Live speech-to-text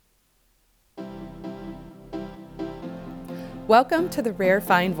Welcome to the Rare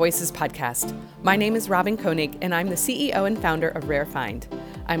Find Voices podcast. My name is Robin Koenig, and I'm the CEO and founder of Rare Find.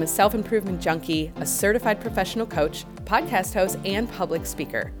 I'm a self-improvement junkie, a certified professional coach, podcast host, and public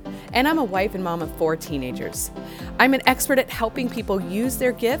speaker. And I'm a wife and mom of 4 teenagers. I'm an expert at helping people use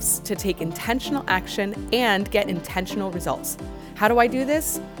their gifts to take intentional action and get intentional results. How do I do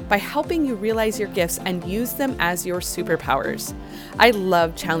this? By helping you realize your gifts and use them as your superpowers. I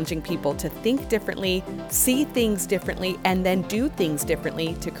love challenging people to think differently, see things differently, and then do things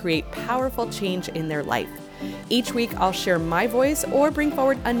differently to create powerful change in their life. Each week, I'll share my voice or bring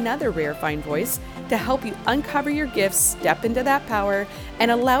forward another Rare Find voice to help you uncover your gifts, step into that power,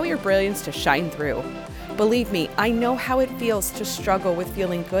 and allow your brilliance to shine through. Believe me, I know how it feels to struggle with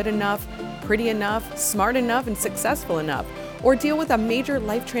feeling good enough, pretty enough, smart enough, and successful enough, or deal with a major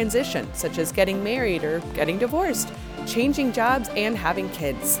life transition, such as getting married or getting divorced, changing jobs, and having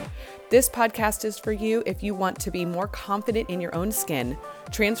kids. This podcast is for you if you want to be more confident in your own skin,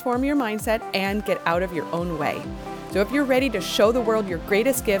 transform your mindset, and get out of your own way. So if you're ready to show the world your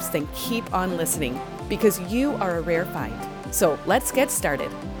greatest gifts, then keep on listening, because you are a rare find. So let's get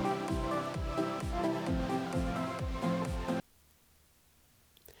started.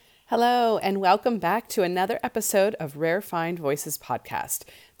 Hello, and welcome back to another episode of Rare Find Voices podcast.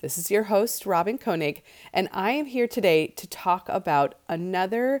 This is your host, Robin Koenig, and I am here today to talk about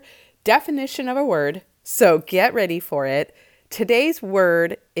another definition of a word, so get ready for it. Today's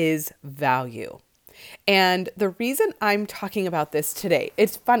word is value. And the reason I'm talking about this today,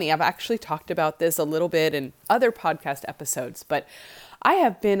 it's funny, I've actually talked about this a little bit in other podcast episodes, but I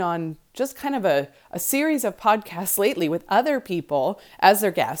have been on just kind of a series of podcasts lately with other people as their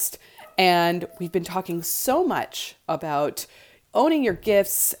guest, and we've been talking so much about owning your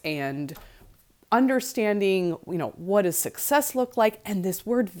gifts and understanding, what does success look like? And this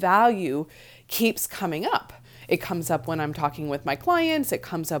word value keeps coming up. It comes up when I'm talking with my clients. It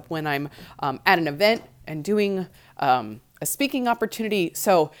comes up when I'm at an event and doing a speaking opportunity.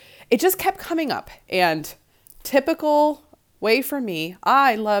 So it just kept coming up. And typical way for me,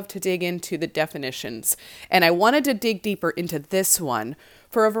 I love to dig into the definitions. And I wanted to dig deeper into this one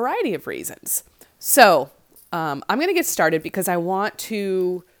for a variety of reasons. So I'm going to get started because I want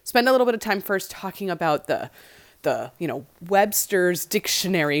to spend a little bit of time first talking about the Webster's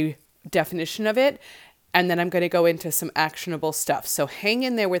dictionary definition of it. And then I'm going to go into some actionable stuff. So hang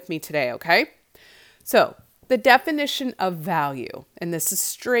in there with me today, okay? So the definition of value, and this is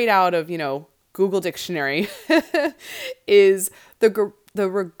straight out of, Google Dictionary, is the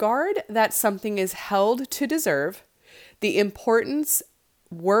regard that something is held to deserve, the importance,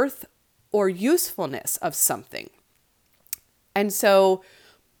 worth, or usefulness of something. And so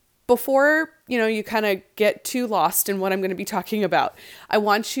before, you kind of get too lost in what I'm going to be talking about, I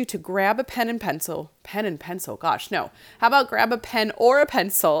want you to grab a pen and pencil, gosh, no. How about grab a pen or a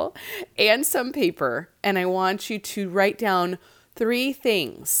pencil and some paper, and I want you to write down 3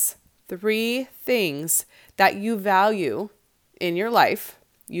 things that you value in your life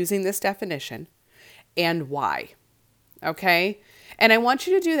using this definition and why. Okay? And I want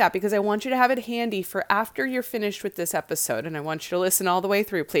you to do that because I want you to have it handy for after you're finished with this episode. And I want you to listen all the way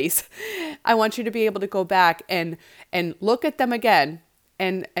through, please. I want you to be able to go back and look at them again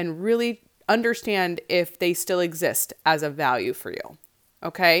and really understand if they still exist as a value for you.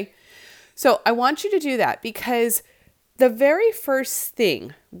 Okay? So I want you to do that because the very first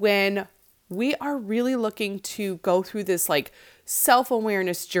thing when we are really looking to go through this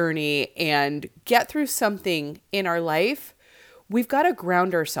self-awareness journey and get through something in our life, we've got to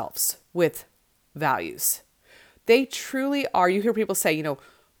ground ourselves with values. They truly are, you hear people say,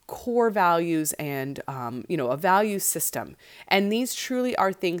 core values and, a value system. And these truly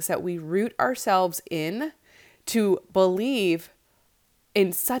are things that we root ourselves in to believe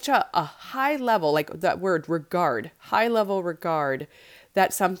in such a high level, like that word regard, high level regard,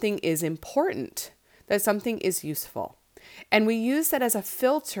 that something is important, that something is useful. And we use that as a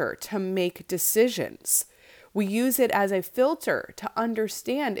filter to make decisions. We use it as a filter to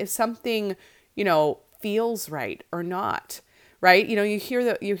understand if something, feels right or not, right? You hear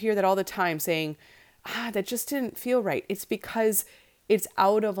that all the time saying, that just didn't feel right. It's because it's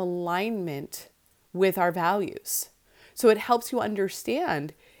out of alignment with our values. So it helps you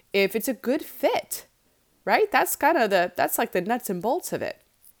understand if it's a good fit, right? That's like the nuts and bolts of it.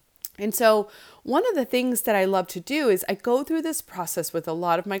 And so one of the things that I love to do is I go through this process with a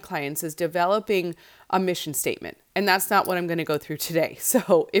lot of my clients is developing a mission statement. And that's not what I'm going to go through today.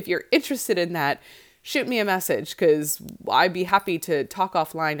 So if you're interested in that, shoot me a message because I'd be happy to talk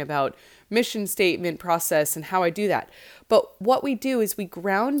offline about mission statement process and how I do that. But what we do is we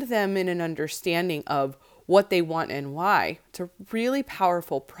ground them in an understanding of what they want and why. It's a really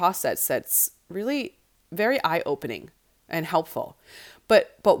powerful process that's really very eye-opening and helpful.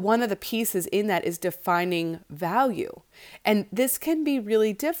 But one of the pieces in that is defining value. And this can be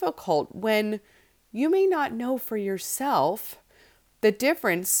really difficult when you may not know for yourself the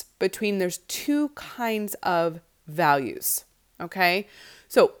difference between there's two kinds of values. Okay?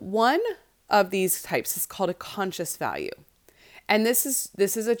 So one of these types is called a conscious value. And this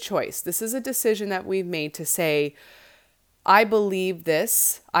is a choice. This is a decision that we've made to say, I believe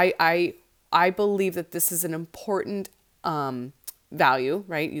this. I believe that this is an important value,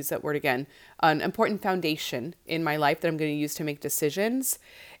 right? Use that word again. An important foundation in my life that I'm going to use to make decisions.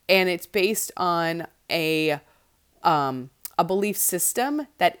 And it's based on a belief system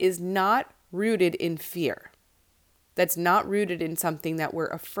that is not rooted in fear. That's not rooted in something that we're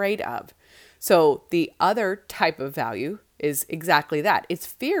afraid of. So the other type of value is exactly that. It's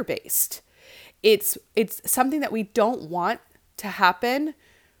fear-based. It's something that we don't want to happen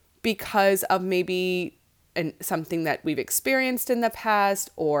because of maybe something that we've experienced in the past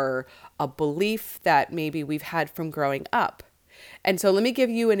or a belief that maybe we've had from growing up. And so let me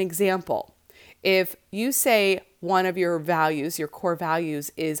give you an example. If you say one of your values, your core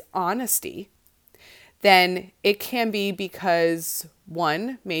values is honesty, then it can be because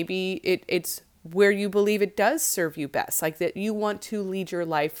one, maybe it's where you believe it does serve you best, like that you want to lead your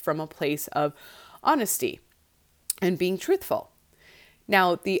life from a place of honesty and being truthful.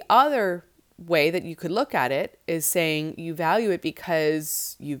 Now, the other way that you could look at it is saying you value it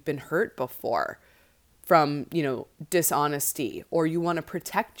because you've been hurt before from, dishonesty, or you want to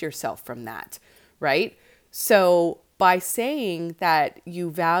protect yourself from that, right? So by saying that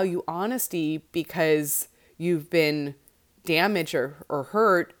you value honesty because you've been damaged or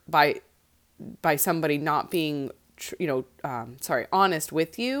hurt by somebody not being, honest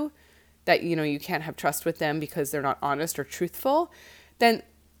with you, that, you can't have trust with them because they're not honest or truthful, then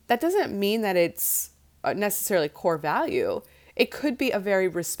that doesn't mean that it's necessarily core value. It could be a very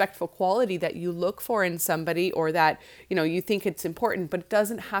respectful quality that you look for in somebody, or that, you think it's important, but it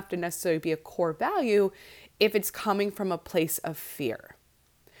doesn't have to necessarily be a core value if it's coming from a place of fear.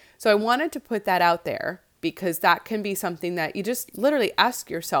 So I wanted to put that out there because that can be something that you just literally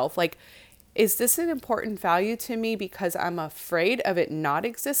ask yourself, like, is this an important value to me because I'm afraid of it not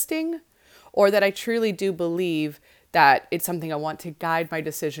existing, or that I truly do believe that it's something I want to guide my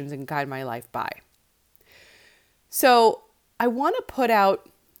decisions and guide my life by? So I want to put out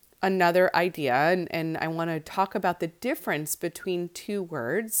another idea, and I want to talk about the difference between two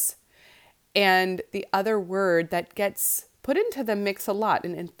words. And the other word that gets put into the mix a lot,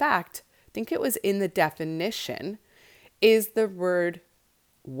 and in fact, I think it was in the definition, is the word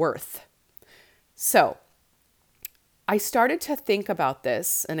worth. So I started to think about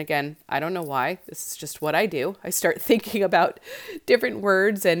this, and again, I don't know why, this is just what I do. I start thinking about different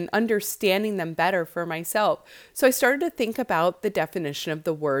words and understanding them better for myself. So I started to think about the definition of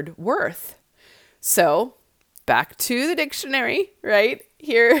the word worth. So back to the dictionary, right?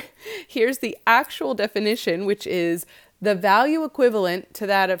 Here's the actual definition, which is the value equivalent to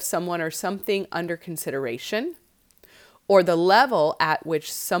that of someone or something under consideration, or the level at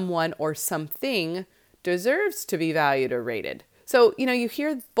which someone or something deserves to be valued or rated. So, you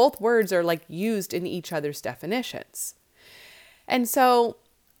hear both words are like used in each other's definitions. And so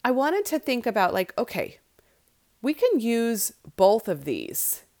I wanted to think about like, okay, we can use both of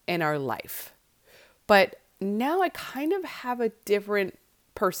these in our life, but now I kind of have a different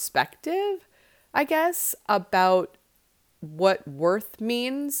perspective, I guess, about what worth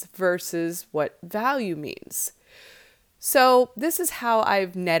means versus what value means. So this is how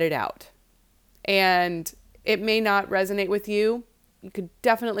I've netted out. And it may not resonate with you. You could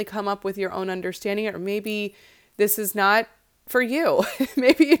definitely come up with your own understanding, or maybe this is not for you.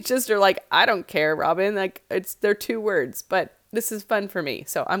 Maybe you just are like, I don't care, Robin. Like they're two words, but this is fun for me.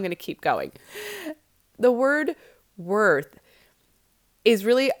 So I'm going to keep going. The word worth is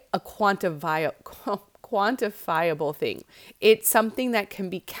really a quantifiable thing. It's something that can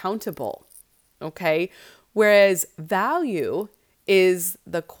be countable. Okay. Whereas value is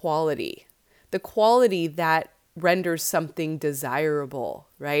the quality that renders something desirable,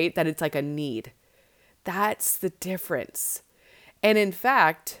 right? That it's like a need. That's the difference. And in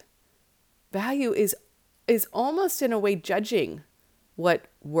fact, value is almost in a way judging what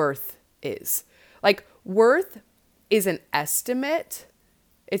worth is. Like worth is an estimate.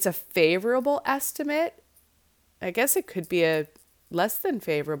 It's a favorable estimate. I guess it could be a less than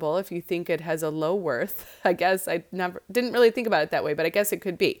favorable if you think it has a low worth. I guess I didn't really think about it that way, but I guess it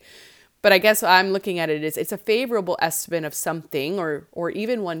could be. But I guess I'm looking at it as it's a favorable estimate of something or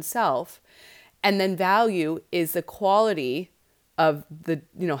even oneself. And then value is the quality of the,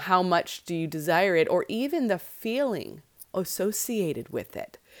 how much do you desire it, or even the feeling associated with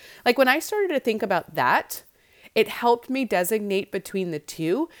it. Like when I started to think about that, it helped me designate between the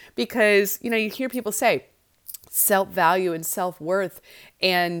two, because, you hear people say self-value and self-worth.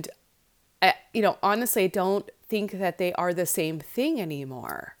 And, honestly, I don't think that they are the same thing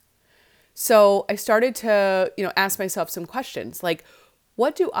anymore. So I started to, ask myself some questions like,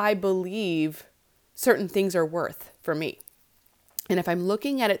 what do I believe certain things are worth for me? And if I'm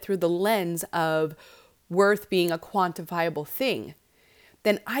looking at it through the lens of worth being a quantifiable thing,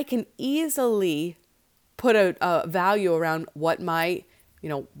 then I can easily put a value around what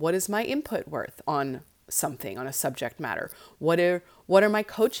is my input worth on something, on a subject matter? What are my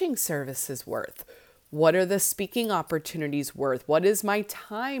coaching services worth? What are the speaking opportunities worth? What is my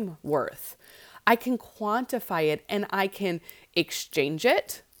time worth? I can quantify it, and I can exchange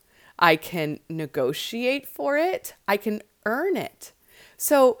it. I can negotiate for it. I can earn it.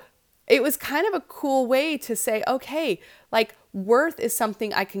 So it was kind of a cool way to say, okay, like worth is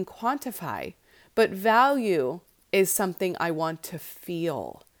something I can quantify, but value is something I want to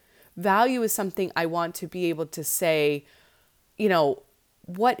feel. Value is something I want to be able to say,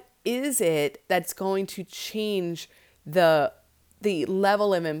 what is it that's going to change the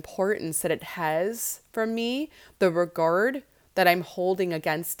level of importance that it has for me, the regard that I'm holding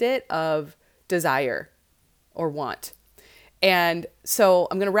against it of desire or want. And so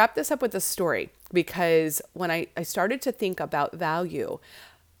I'm going to wrap this up with a story, because when I started to think about value,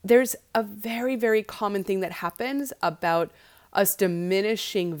 there's a very, very common thing that happens about us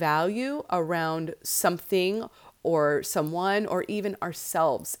diminishing value around something or someone or even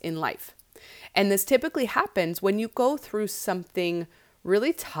ourselves in life. And this typically happens when you go through something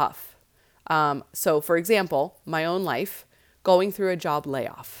really tough. So for example, my own life, going through a job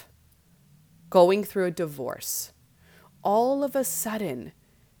layoff, going through a divorce, all of a sudden,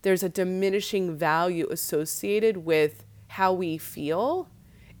 there's a diminishing value associated with how we feel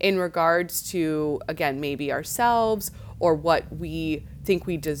in regards to, again, maybe ourselves or what we think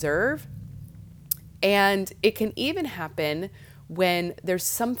we deserve. And it can even happen when there's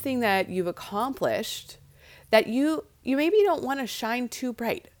something that you've accomplished that you maybe don't want to shine too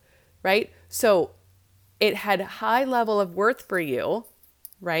bright, right? So it had a high level of worth for you,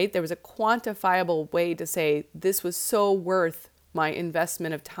 right? There was a quantifiable way to say this was so worth my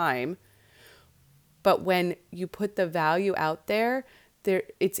investment of time. But when you put the value out there,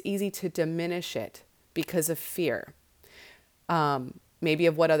 it's easy to diminish it because of fear. Maybe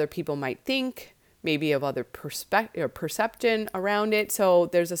of what other people might think, maybe of other perception around it. So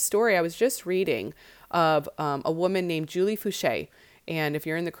there's a story I was just reading of a woman named Julie Fouché. And if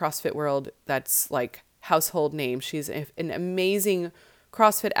you're in the CrossFit world, that's like household name. She's an amazing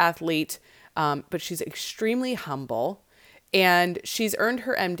CrossFit athlete, but she's extremely humble, and she's earned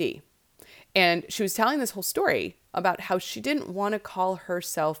her MD. And she was telling this whole story about how she didn't want to call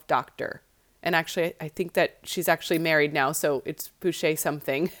herself doctor. And actually, I think that she's actually married now, so it's Fouché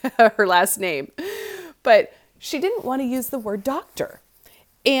something, her last name. But she didn't want to use the word doctor.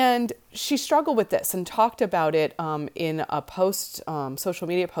 And she struggled with this and talked about it in a post, social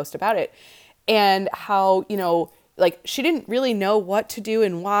media post about it. And how, like she didn't really know what to do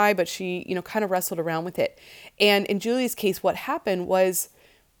and why, but she, kind of wrestled around with it. And in Julie's case, what happened was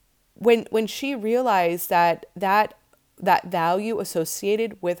when she realized that value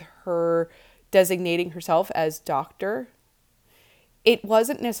associated with her designating herself as doctor, it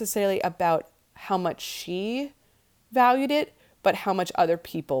wasn't necessarily about how much she valued it, but how much other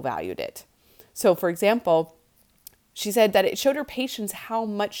people valued it. So for example, she said that it showed her patients how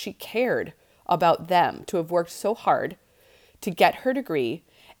much she cared about them to have worked so hard to get her degree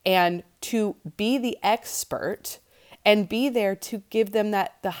and to be the expert and be there to give them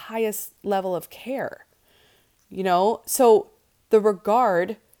the highest level of care. So the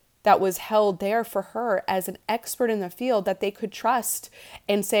regard that was held there for her as an expert in the field that they could trust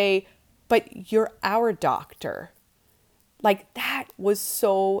and say, but you're our doctor. Like that was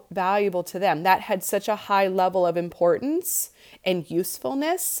so valuable to them. That had such a high level of importance and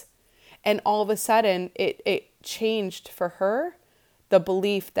usefulness. And all of a sudden it changed for her the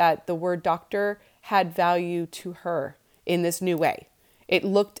belief that the word doctor had value to her in this new way.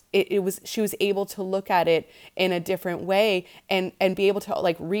 She was able to look at it in a different way and be able to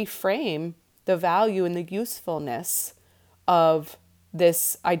like reframe the value and the usefulness of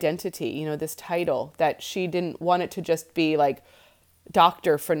this identity, this title, that she didn't want it to just be like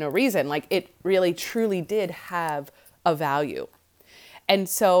doctor for no reason. Like it really truly did have a value. And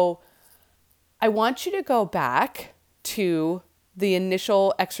so I want you to go back to the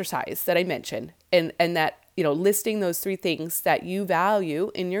initial exercise that I mentioned, and that, listing those 3 things that you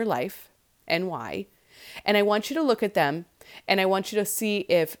value in your life and why. And I want you to look at them, and I want you to see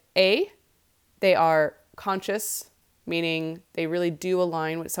if A, they are conscious, meaning they really do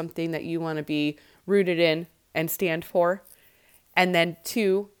align with something that you want to be rooted in and stand for. And then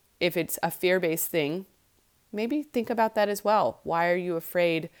 2, if it's a fear-based thing, maybe think about that as well. Why are you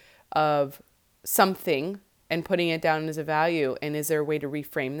afraid of something and putting it down as a value? And is there a way to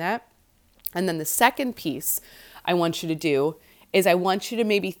reframe that? And then the second piece I want you to do is I want you to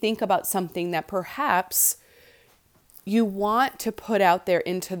maybe think about something that perhaps you want to put out there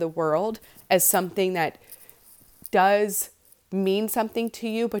into the world as something that does mean something to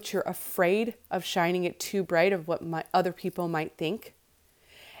you, but you're afraid of shining it too bright of what other people might think.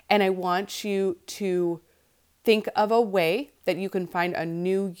 And I want you to think of a way that you can find a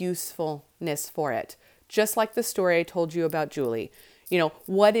new usefulness for it. Just like the story I told you about Julie.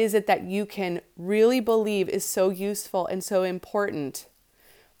 What is it that you can really believe is so useful and so important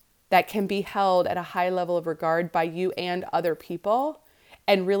that can be held at a high level of regard by you and other people,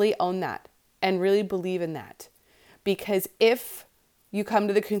 and really own that and really believe in that. Because if you come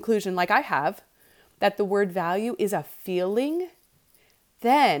to the conclusion, like I have, that the word value is a feeling,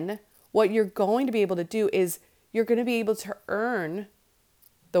 then what you're going to be able to do is you're going to be able to earn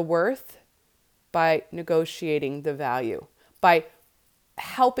the worth by negotiating the value, by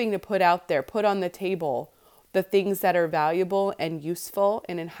helping to put out there, put on the table the things that are valuable and useful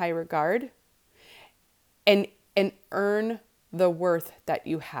and in high regard, and earn the worth that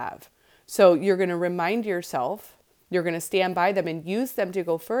you have. So you're going to remind yourself, you're going to stand by them and use them to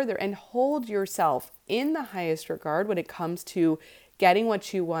go further and hold yourself in the highest regard when it comes to getting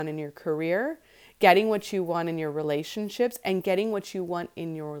what you want in your career, getting what you want in your relationships, and getting what you want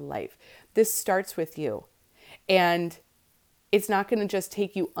in your life. This starts with you. And it's not going to just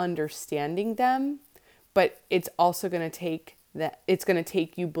take you understanding them, but it's also going to take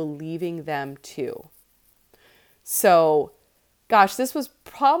you believing them too. So, gosh, this was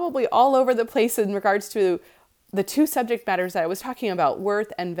probably all over the place in regards to the 2 subject matters that I was talking about,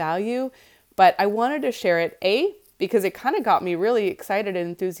 worth and value, but I wanted to share it, A, because it kind of got me really excited and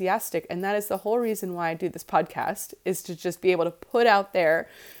enthusiastic, and that is the whole reason why I do this podcast, is to just be able to put out there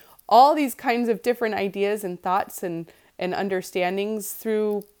all these kinds of different ideas and thoughts and understandings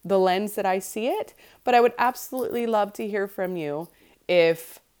through the lens that I see it. But I would absolutely love to hear from you.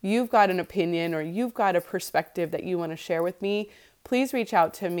 If you've got an opinion or you've got a perspective that you want to share with me, please reach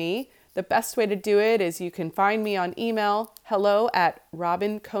out to me. The best way to do it is you can find me on email,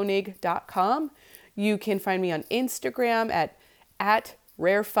 hello@robinkoenig.com. You can find me on Instagram at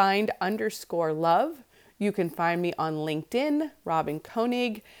rarefind_love. You can find me on LinkedIn, Robin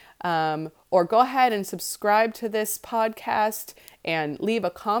Koenig. Or go ahead and subscribe to this podcast and leave a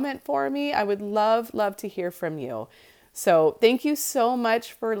comment for me. I would love to hear from you. So thank you so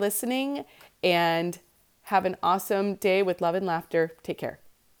much for listening, and have an awesome day with love and laughter. Take care.